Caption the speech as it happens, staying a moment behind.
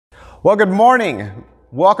Well, good morning.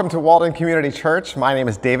 Welcome to Walden Community Church. My name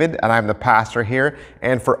is David, and I'm the pastor here.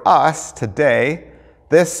 And for us today,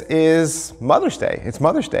 this is Mother's Day. It's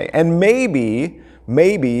Mother's Day. And maybe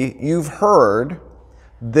you've heard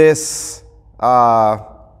this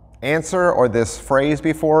answer or this phrase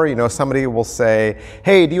before. You know, somebody will say,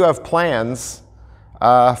 hey, do you have plans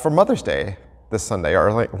for Mother's Day this Sunday?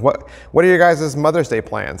 Or like, what are your guys' Mother's Day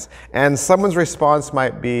plans? And someone's response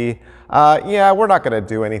might be, yeah, we're not going to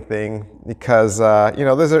do anything because,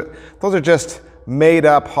 those are just made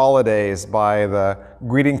up holidays by the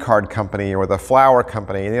greeting card company or the flower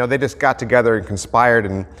company. You know, they just got together and conspired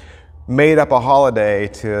and made up a holiday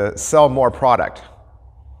to sell more product.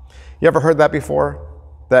 You ever heard that before?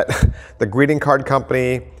 That the greeting card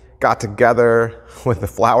company got together with the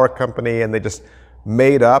flower company and they just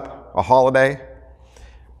made up a holiday?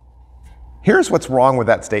 Here's what's wrong with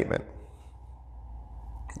that statement.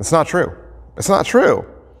 It's not true. It's not true.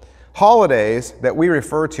 Holidays that we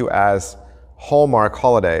refer to as Hallmark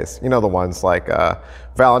holidays, you know, the ones like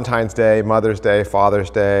Valentine's Day, Mother's Day, Father's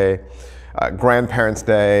Day, Grandparents'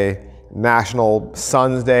 Day, National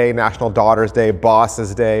Sons Day, National Daughters Day,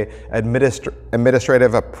 Bosses Day,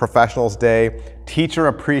 Administrative Professionals Day, Teacher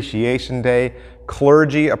Appreciation Day,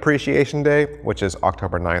 Clergy Appreciation Day, which is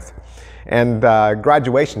October 9th, and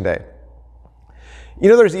Graduation Day. You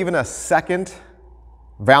know, there's even a second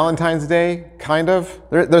Valentine's Day, kind of.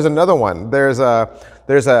 There's another one. There's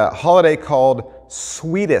a holiday called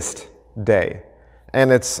Sweetest Day,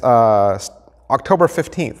 and it's October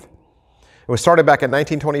 15th. It was started back in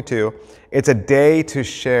 1922. It's a day to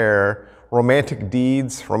share romantic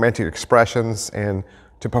deeds, romantic expressions, and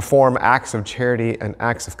to perform acts of charity and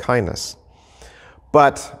acts of kindness.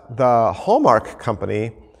 But the Hallmark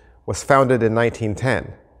Company was founded in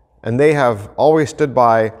 1910, and they have always stood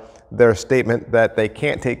by their statement that they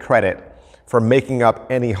can't take credit for making up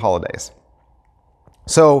any holidays.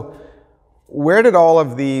 So where did all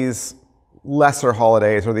of these lesser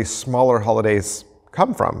holidays or these smaller holidays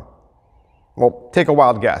come from? Well, take a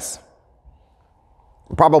wild guess.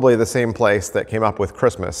 Probably the same place that came up with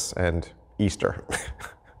Christmas and Easter,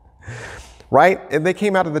 right? And they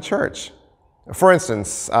came out of the church. For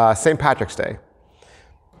instance, St. Patrick's Day.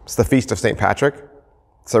 It's the feast of St. Patrick.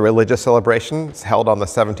 It's a religious celebration. It's held on the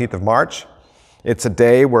 17th of March. It's a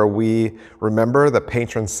day where we remember the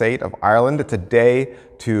patron saint of Ireland. It's a day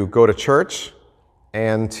to go to church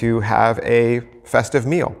and to have a festive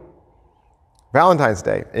meal. Valentine's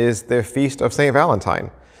Day is the feast of St.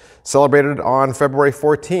 Valentine, celebrated on February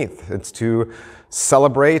 14th. It's to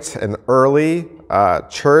celebrate an early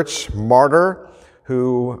church martyr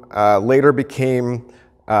who later became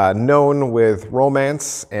known with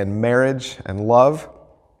romance and marriage and love.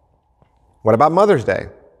 What about Mother's Day?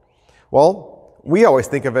 Well, we always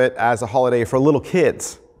think of it as a holiday for little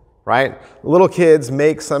kids, right? Little kids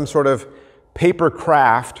make some sort of paper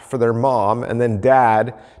craft for their mom, and then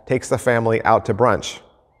dad takes the family out to brunch.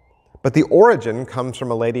 But the origin comes from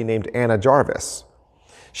a lady named Anna Jarvis.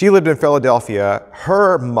 She lived in Philadelphia.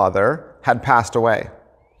 Her mother had passed away,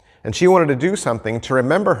 and she wanted to do something to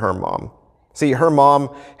remember her mom. See, her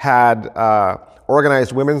mom had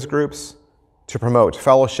organized women's groups to promote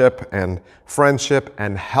fellowship and friendship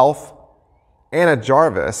and health. Anna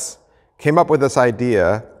Jarvis came up with this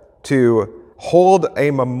idea to hold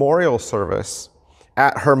a memorial service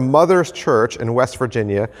at her mother's church in West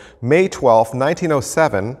Virginia, May 12,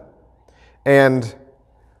 1907, and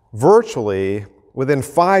virtually within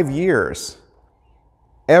 5 years,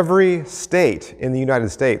 every state in the United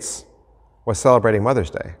States was celebrating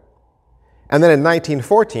Mother's Day. And then in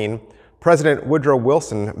 1914, President Woodrow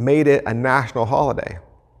Wilson made it a national holiday.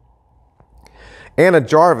 Anna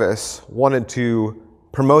Jarvis wanted to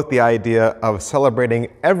promote the idea of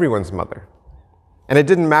celebrating everyone's mother. And it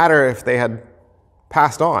didn't matter if they had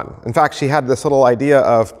passed on. In fact, she had this little idea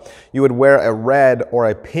of you would wear a red or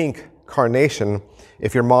a pink carnation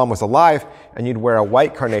if your mom was alive, and you'd wear a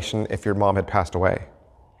white carnation if your mom had passed away.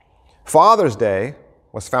 Father's Day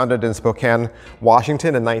was founded in Spokane,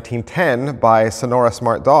 Washington in 1910 by Sonora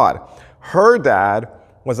Smart Dodd. Her dad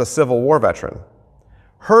was a Civil War veteran.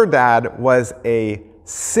 Her dad was a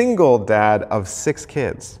single dad of 6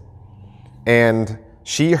 kids. And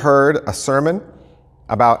she heard a sermon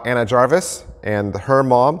about Anna Jarvis and her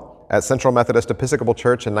mom at Central Methodist Episcopal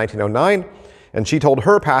Church in 1909. And she told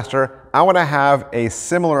her pastor, I want to have a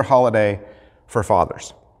similar holiday for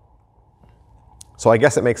fathers. So I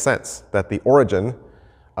guess it makes sense that the origin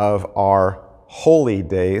of our holy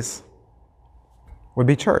days would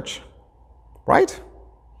be church, right?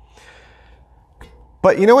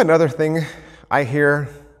 But you know another thing I hear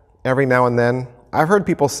every now and then? I've heard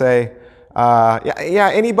people say,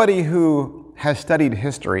 Anybody who has studied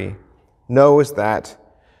history knows that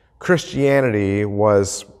Christianity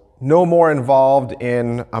was no more involved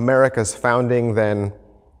in America's founding than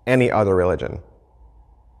any other religion.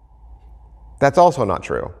 That's also not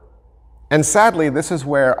true. And sadly, this is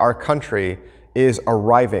where our country is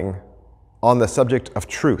arriving on the subject of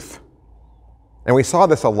truth. And we saw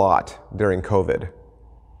this a lot during COVID.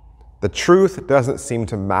 The truth doesn't seem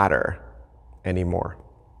to matter anymore.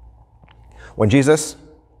 When Jesus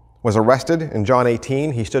was arrested in John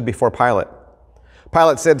 18, he stood before Pilate.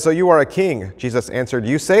 Pilate said, "So you are a king?" Jesus answered,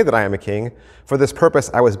 "You say that I am a king. For this purpose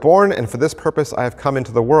I was born, and for this purpose I have come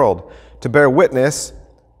into the world, to bear witness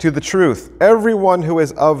to the truth. Everyone who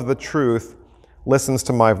is of the truth listens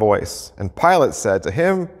to my voice." And Pilate said to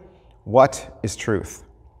him, "What is truth?"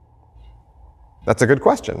 That's a good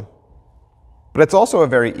question. But it's also a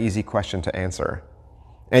very easy question to answer.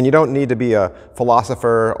 And you don't need to be a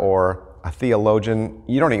philosopher or a theologian.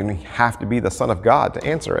 You don't even have to be the Son of God to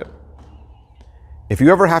answer it. If you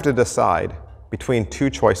ever have to decide between two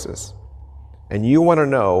choices, and you want to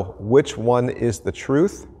know which one is the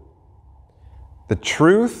truth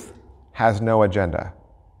has no agenda.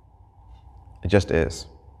 It just is,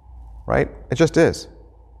 right? It just is.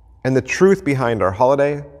 And the truth behind our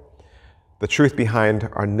holiday, the truth behind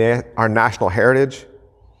our national heritage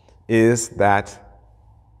is that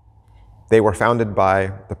they were founded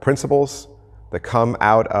by the principles that come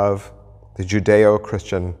out of the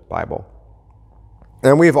Judeo-Christian Bible.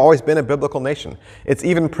 And we've always been a biblical nation. It's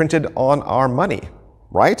even printed on our money,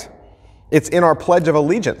 right? It's in our Pledge of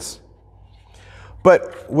Allegiance.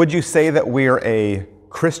 But would you say that we're a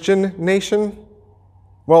Christian nation?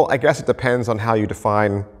 Well, I guess it depends on how you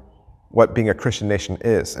define what being a Christian nation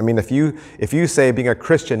is. I mean, if you say being a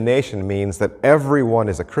Christian nation means that everyone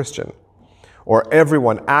is a Christian, or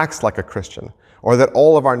everyone acts like a Christian, or that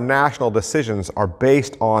all of our national decisions are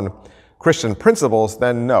based on Christian principles,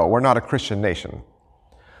 then no, we're not a Christian nation.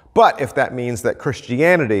 But if that means that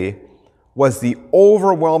Christianity was the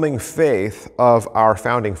overwhelming faith of our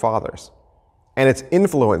founding fathers, and its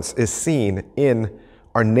influence is seen in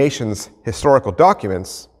our nation's historical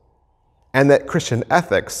documents, and that Christian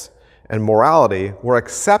ethics and morality were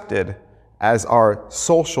accepted as our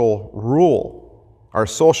social rule, our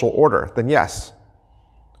social order, then yes,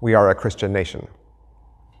 we are a Christian nation.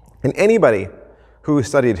 And anybody who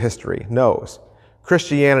studied history knows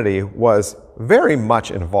Christianity was very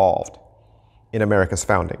much involved in America's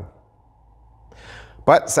founding.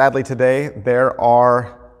 But sadly today, there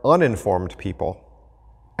are uninformed people,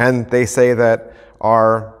 and they say that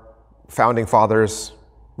our founding fathers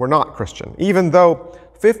were not Christian, even though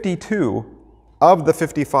 52 of the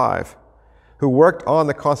 55 who worked on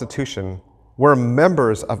the Constitution were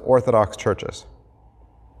members of Orthodox churches.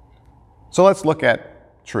 So let's look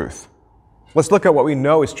at truth. Let's look at what we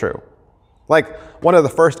know is true. Like, one of the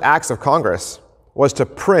first acts of Congress was to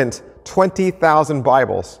print 20,000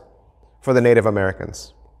 Bibles for the Native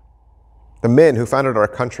Americans. The men who founded our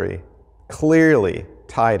country clearly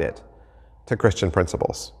tied it to Christian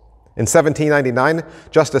principles. In 1799,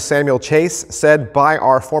 Justice Samuel Chase said, "By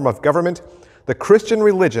our form of government, the Christian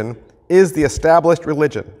religion is the established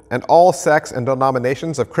religion, and all sects and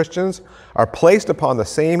denominations of Christians are placed upon the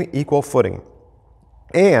same equal footing,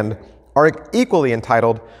 and are equally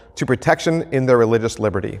entitled to protection in their religious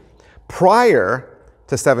liberty." Prior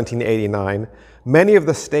to 1789, many of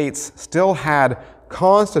the states still had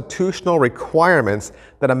constitutional requirements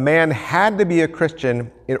that a man had to be a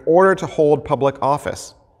Christian in order to hold public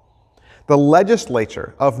office. The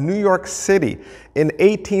legislature of New York City in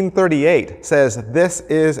 1838 says this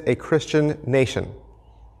is a Christian nation.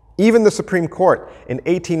 Even the Supreme Court in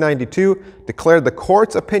 1892 declared the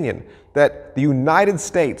court's opinion that the United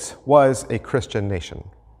States was a Christian nation.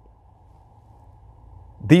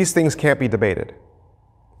 These things can't be debated.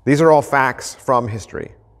 These are all facts from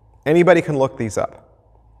history. Anybody can look these up.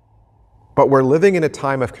 But we're living in a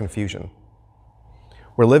time of confusion.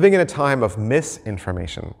 We're living in a time of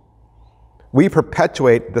misinformation. We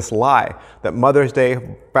perpetuate this lie that Mother's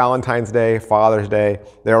Day, Valentine's Day, Father's Day,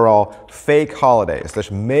 they're all fake holidays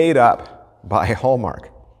that's made up by Hallmark.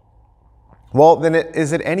 Well, then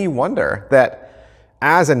is it any wonder that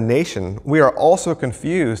as a nation, we are also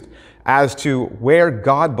confused as to where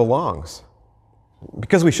God belongs?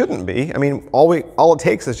 Because we shouldn't be. I mean, all it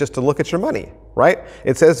takes is just to look at your money, right?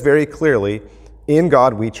 It says very clearly, "In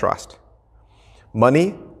God we trust."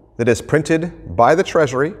 Money that is printed by the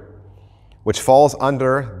Treasury, which falls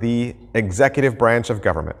under the executive branch of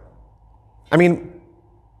government. I mean,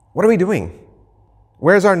 what are we doing?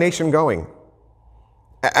 Where's our nation going?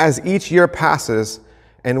 As each year passes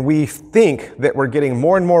and we think that we're getting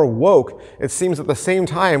more and more woke, it seems at the same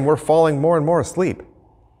time we're falling more and more asleep.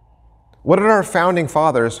 What did our founding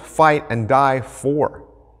fathers fight and die for?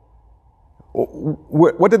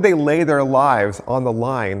 What did they lay their lives on the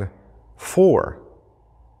line for?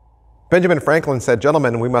 Benjamin Franklin said,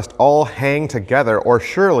 "Gentlemen, we must all hang together, or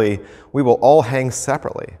surely we will all hang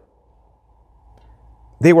separately."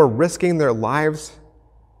 They were risking their lives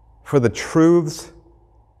for the truths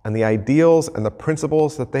and the ideals and the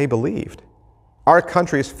principles that they believed. Our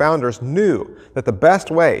country's founders knew that the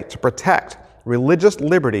best way to protect religious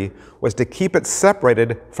liberty was to keep it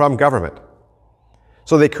separated from government.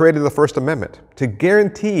 So they created the First Amendment to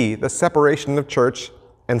guarantee the separation of church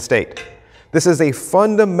and state. This is a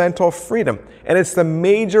fundamental freedom, and it's the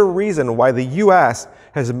major reason why the U.S.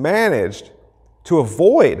 has managed to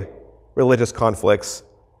avoid religious conflicts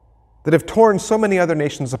that have torn so many other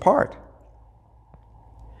nations apart.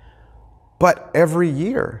 But every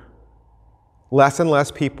year, less and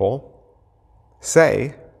less people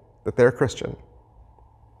say that they're Christian.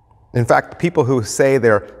 In fact, people who say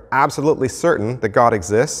they're absolutely certain that God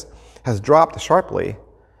exists has dropped sharply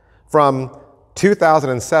from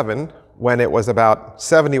 2007, when it was about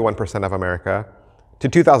 71% of America, to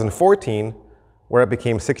 2014, where it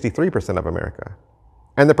became 63% of America.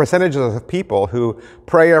 And the percentages of people who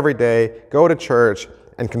pray every day, go to church,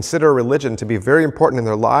 and consider religion to be very important in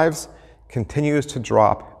their lives continues to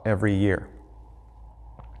drop every year.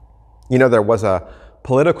 You know, there was a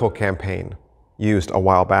political campaign used a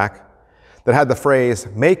while back that had the phrase,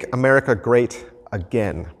 "Make America Great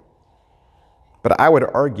Again." But I would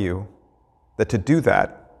argue that to do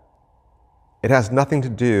that, it has nothing to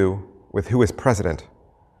do with who is president,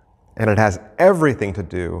 and it has everything to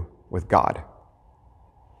do with God.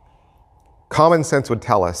 Common sense would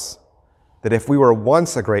tell us that if we were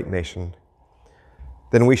once a great nation,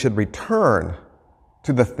 then we should return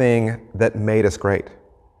to the thing that made us great.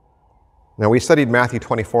 Now, we studied Matthew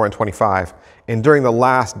 24 and 25, and during the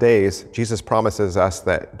last days, Jesus promises us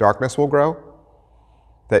that darkness will grow,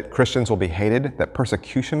 that Christians will be hated, that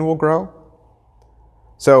persecution will grow.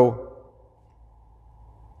 So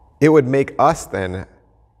it would make us then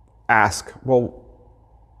ask, well,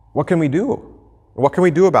 what can we do? What can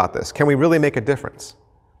we do about this? Can we really make a difference?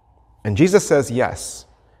 And Jesus says yes.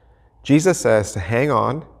 Jesus says to hang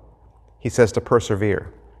on. He says to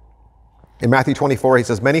persevere. In Matthew 24, he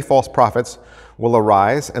says, "Many false prophets will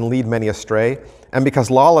arise and lead many astray, and because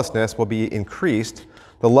lawlessness will be increased,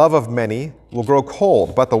 the love of many will grow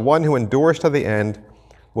cold, but the one who endures to the end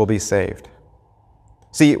will be saved."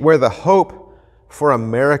 See, where the hope for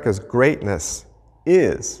America's greatness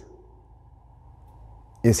is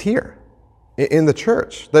here, in the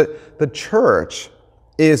church. The church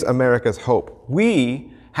is America's hope.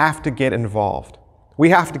 We have to get involved. We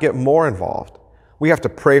have to get more involved. We have to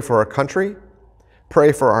pray for our country,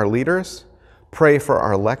 pray for our leaders, pray for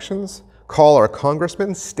our elections, call our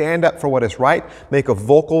congressmen, stand up for what is right, make a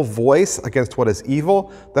vocal voice against what is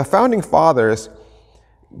evil. The founding fathers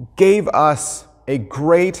gave us a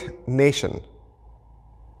great nation,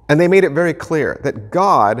 and they made it very clear that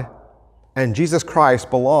God and Jesus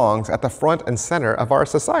Christ belongs at the front and center of our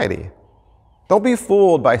society. Don't be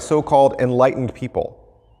fooled by so-called enlightened people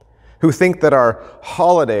who think that our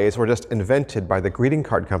holidays were just invented by the greeting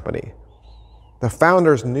card company. The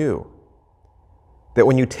founders knew that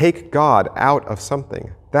when you take God out of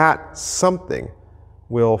something, that something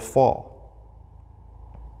will fall.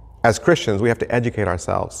 As Christians, we have to educate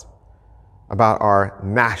ourselves about our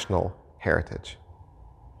national heritage.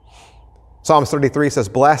 Psalms 33 says,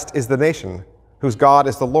 "Blessed is the nation whose God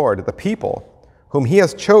is the Lord, the people whom he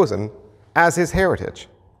has chosen as his heritage."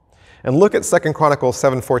 And look at 2 Chronicles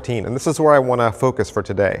 7:14, and this is where I want to focus for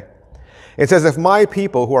today. It says, "If my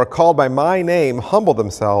people who are called by my name humble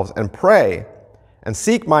themselves and pray and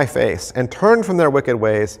seek my face and turn from their wicked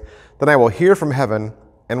ways, then I will hear from heaven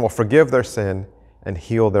and will forgive their sin and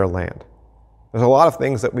heal their land." There's a lot of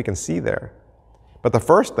things that we can see there. But the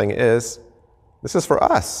first thing is, this is for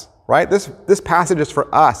us, right? This passage is for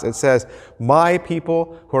us. It says, "My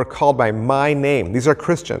people who are called by my name." These are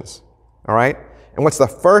Christians, all right? And what's the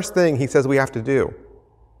first thing he says we have to do?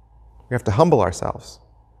 We have to humble ourselves.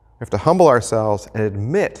 We have to humble ourselves and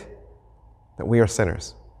admit that we are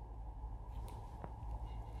sinners.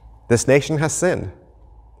 This nation has sinned.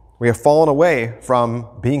 We have fallen away from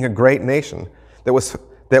being a great nation that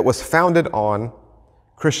was founded on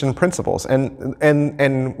Christian principles.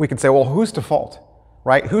 And we could say, well, who's to fault,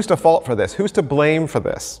 right? Who's to fault for this? Who's to blame for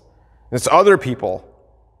this? It's other people,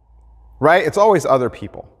 right? It's always other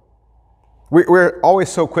people. We're always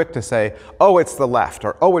so quick to say, oh, it's the left,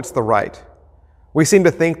 or oh, it's the right. We seem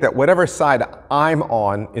to think that whatever side I'm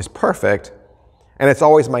on is perfect, and it's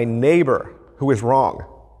always my neighbor who is wrong.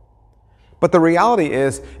 But the reality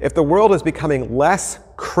is, if the world is becoming less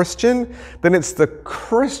Christian, then it's the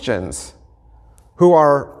Christians who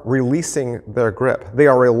are releasing their grip. They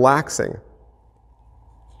are relaxing.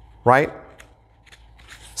 Right?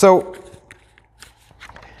 So,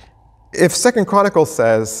 if 2 Chronicles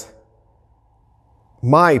says,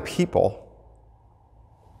 my people,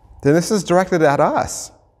 then this is directed at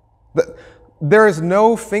us. There is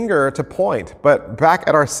no finger to point, but back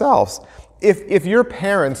at ourselves. If your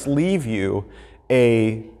parents leave you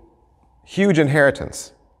a huge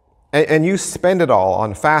inheritance, and you spend it all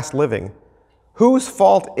on fast living, whose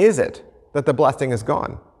fault is it that the blessing is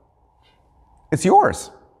gone? It's yours,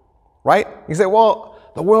 right? You say, well,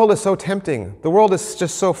 the world is so tempting. The world is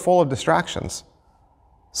just so full of distractions.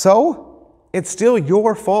 So, it's still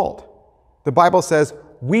your fault. The Bible says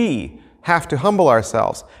we have to humble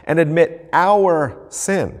ourselves and admit our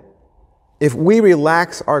sin. If we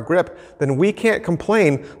relax our grip, then we can't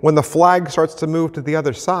complain when the flag starts to move to the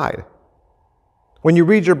other side. When you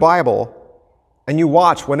read your Bible and you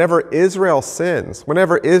watch whenever Israel sins,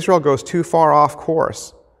 whenever Israel goes too far off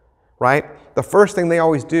course, right? The first thing they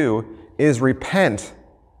always do is repent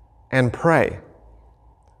and pray.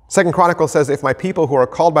 2 Chronicles says, if my people who are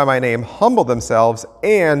called by my name humble themselves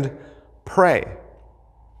and pray.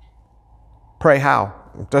 Pray how?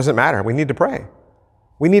 It doesn't matter. We need to pray.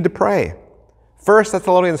 We need to pray. 1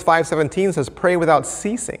 Thessalonians 5:17 says, pray without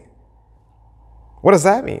ceasing. What does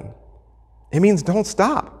that mean? It means don't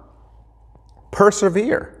stop.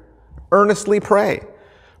 Persevere. Earnestly pray.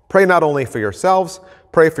 Pray not only for yourselves,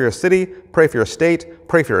 pray for your city, pray for your state,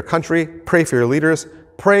 pray for your country, pray for your leaders,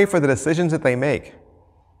 pray for the decisions that they make.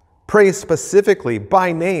 Pray specifically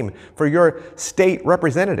by name for your state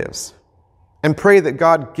representatives. And pray that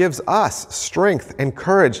God gives us strength and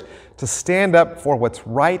courage to stand up for what's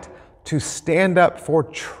right, to stand up for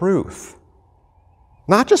truth.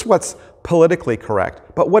 Not just what's politically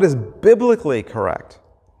correct, but what is biblically correct.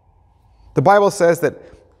 The Bible says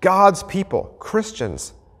that God's people,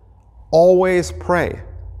 Christians, always pray.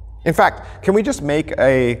 In fact, can we just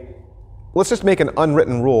let's just make an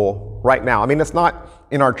unwritten rule right now. I mean, it's not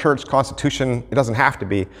in our church constitution, it doesn't have to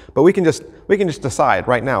be, but we can just decide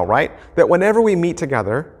right now, right? That whenever we meet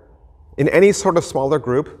together in any sort of smaller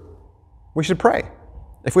group, we should pray.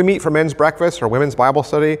 If we meet for men's breakfast or women's Bible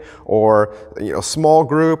study or small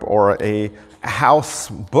group or a house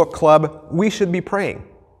book club, we should be praying.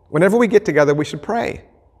 Whenever we get together, we should pray.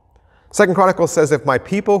 2 Chronicles says, if my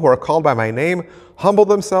people who are called by my name humble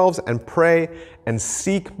themselves and pray and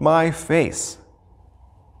seek my face.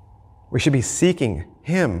 We should be seeking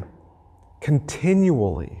him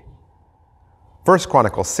continually. 1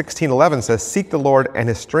 Chronicles 16:11 says, seek the Lord and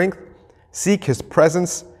his strength, seek his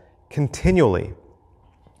presence continually.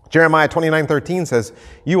 Jeremiah 29:13 says,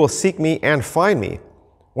 you will seek me and find me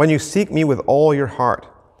when you seek me with all your heart.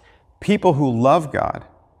 People who love God,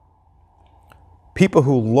 people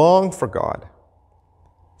who long for God,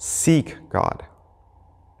 seek God.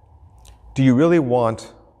 Do you really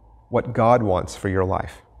want what God wants for your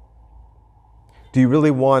life? Do you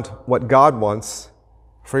really want what God wants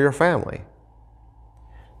for your family?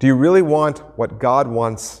 Do you really want what God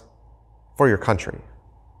wants for your country?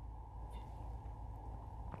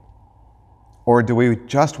 Or do we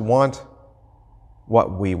just want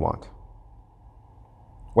what we want?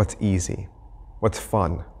 What's easy? What's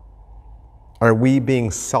fun? Are we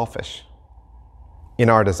being selfish in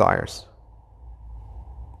our desires?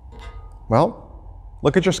 Well,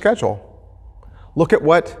 look at your schedule. Look at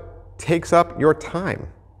what takes up your time.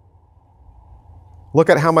 Look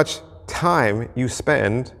at how much time you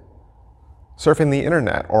spend surfing the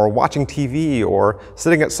internet or watching TV or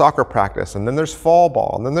sitting at soccer practice, and then there's fall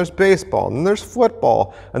ball, and then there's baseball, and then there's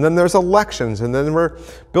football, and then there's elections, and then we're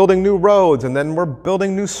building new roads, and then we're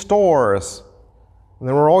building new stores, and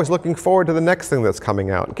then we're always looking forward to the next thing that's coming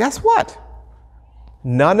out. Guess what?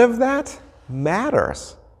 None of that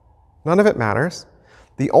matters. None of it matters.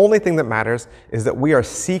 The only thing that matters is that we are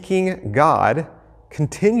seeking God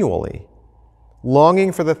continually,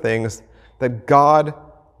 longing for the things that God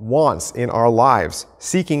wants in our lives,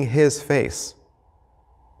 seeking his face.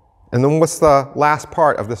 And then what's the last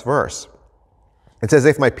part of this verse? It says,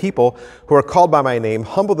 if my people who are called by my name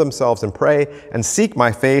humble themselves and pray and seek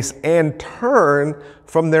my face and turn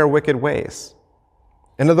from their wicked ways.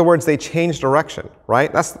 In other words, they change direction,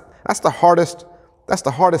 right? That's the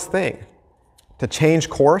hardest thing. To change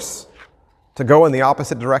course, to go in the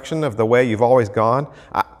opposite direction of the way you've always gone.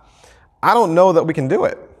 I don't know that we can do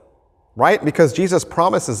it, right? Because Jesus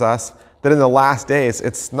promises us that in the last days,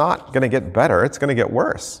 it's not going to get better, it's going to get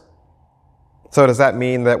worse. So does that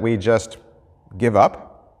mean that we just give up?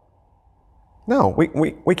 No,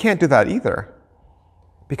 we can't do that either,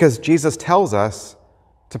 because Jesus tells us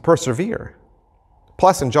to persevere.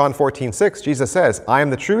 Plus, in John 14:6, Jesus says, I am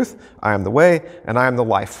the truth, I am the way, and I am the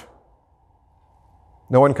life.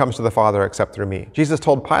 No one comes to the Father except through me. Jesus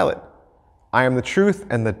told Pilate, I am the truth,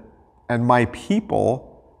 and my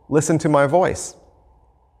people listen to my voice.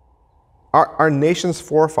 Our nation's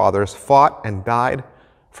forefathers fought and died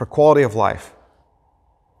for quality of life.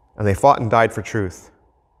 And they fought and died for truth.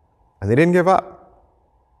 And they didn't give up.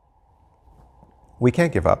 We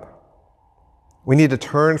can't give up. We need to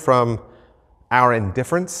turn from our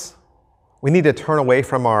indifference. We need to turn away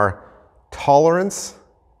from our tolerance.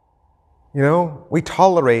 We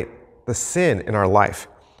tolerate the sin in our life.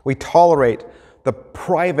 We tolerate the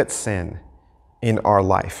private sin in our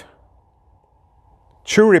life.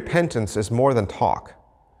 True repentance is more than talk.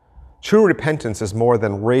 True repentance is more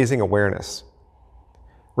than raising awareness.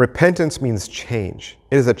 Repentance means change.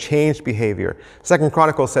 It is a changed behavior. 2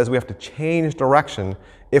 Chronicles says we have to change direction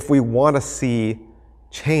if we want to see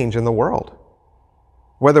change in the world.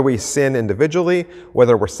 Whether we sin individually,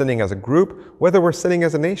 whether we're sinning as a group, whether we're sinning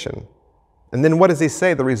as a nation. And then what does he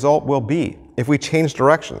say the result will be if we change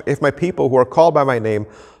direction? If my people who are called by my name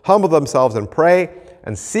humble themselves and pray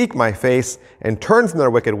and seek my face and turn from their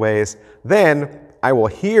wicked ways, then I will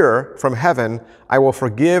hear from heaven, I will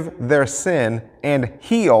forgive their sin and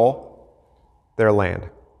heal their land.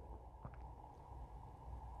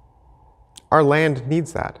 Our land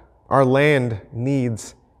needs that. Our land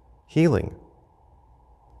needs healing.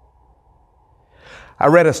 I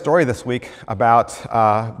read a story this week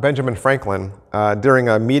about Benjamin Franklin. During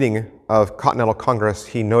a meeting of Continental Congress,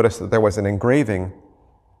 he noticed that there was an engraving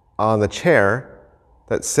on the chair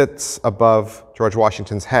that sits above George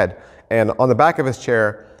Washington's head. And on the back of his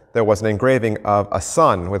chair, there was an engraving of a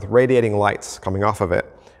sun with radiating lights coming off of it.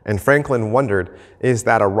 And Franklin wondered, is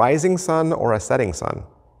that a rising sun or a setting sun?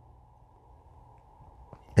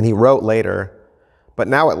 And he wrote later, but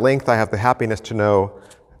now at length I have the happiness to know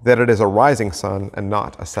that it is a rising sun and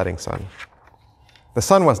not a setting sun. The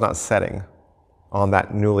sun was not setting on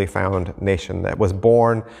that newly found nation that was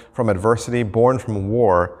born from adversity, born from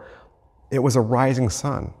war. It was a rising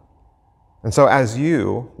sun. And so as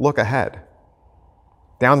you look ahead,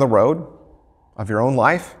 down the road of your own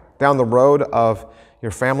life, down the road of your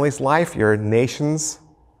family's life, your nation's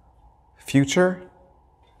future,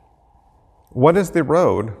 what is the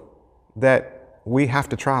road that we have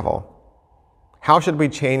to travel? How should we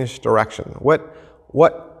change direction?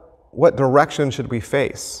 What direction should we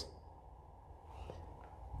face?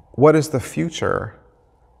 What is the future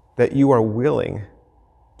that you are willing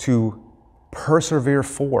to persevere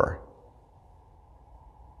for?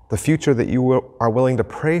 The future that you are willing to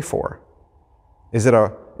pray for? Is it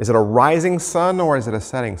a rising sun or is it a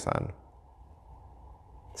setting sun?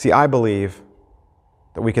 See, I believe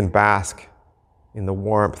that we can bask in the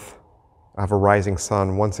warmth of a rising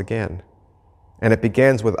sun once again. And it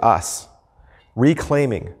begins with us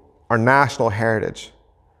reclaiming our national heritage,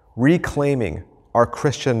 reclaiming our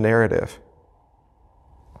Christian narrative.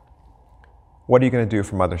 What are you going to do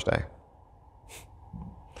for Mother's Day?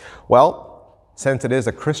 Well, since it is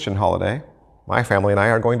a Christian holiday, my family and I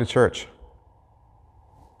are going to church.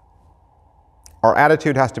 Our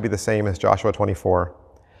attitude has to be the same as Joshua 24.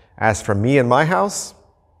 As for me and my house,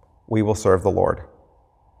 we will serve the Lord.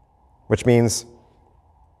 Which means,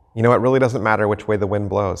 it really doesn't matter which way the wind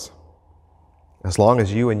blows. As long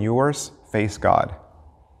as you and yours face God.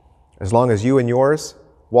 As long as you and yours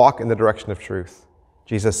walk in the direction of truth.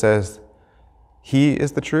 Jesus says, He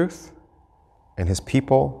is the truth, and His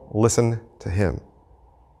people listen to Him.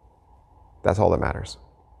 That's all that matters.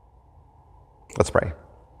 Let's pray.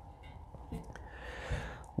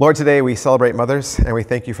 Lord, today we celebrate mothers, and we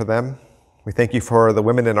thank You for them. We thank You for the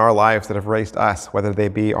women in our lives that have raised us, whether they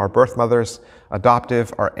be our birth mothers,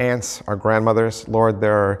 adoptive, our aunts, our grandmothers. Lord,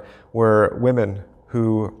 there were women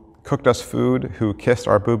who cooked us food, who kissed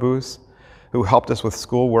our boo-boos, who helped us with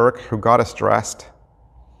schoolwork, who got us dressed,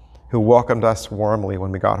 who welcomed us warmly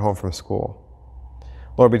when we got home from school.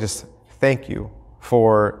 Lord, we just thank You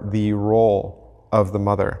for the role of the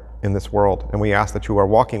mother in this world. And we ask that You are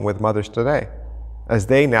walking with mothers today as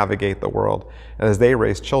they navigate the world and as they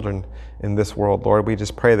raise children in this world. Lord, we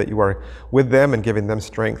just pray that You are with them and giving them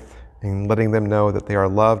strength and letting them know that they are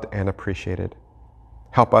loved and appreciated.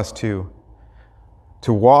 Help us to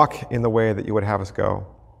walk in the way that You would have us go,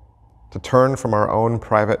 to turn from our own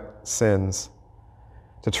private sins,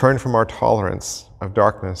 to turn from our tolerance of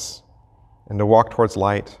darkness, and to walk towards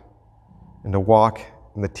light, and to walk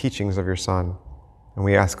in the teachings of your Son. And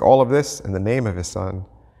we ask all of this in the name of his Son.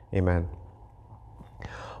 Amen.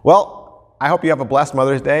 Well, I hope you have a blessed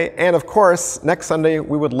Mother's Day. And of course, next Sunday,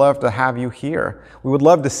 we would love to have you here. We would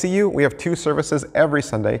love to see you. We have 2 services every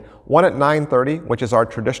Sunday, one at 9:30, which is our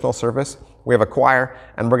traditional service. We have a choir,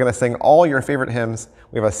 and we're going to sing all your favorite hymns.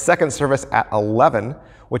 We have a second service at 11,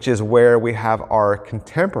 which is where we have our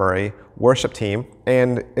contemporary worship team.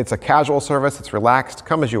 And it's a casual service. It's relaxed.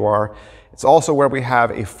 Come as you are. It's also where we have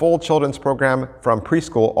a full children's program from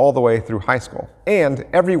preschool all the way through high school. And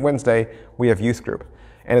every Wednesday, we have youth group.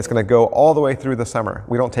 And it's going to go all the way through the summer.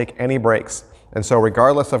 We don't take any breaks. And so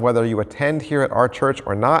regardless of whether you attend here at our church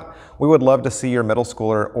or not, we would love to see your middle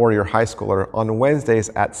schooler or your high schooler on Wednesdays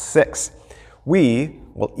at 6. We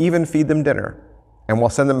will even feed them dinner, and we'll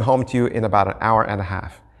send them home to you in about an hour and a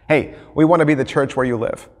half. Hey, we want to be the church where you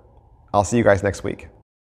live. I'll see you guys next week.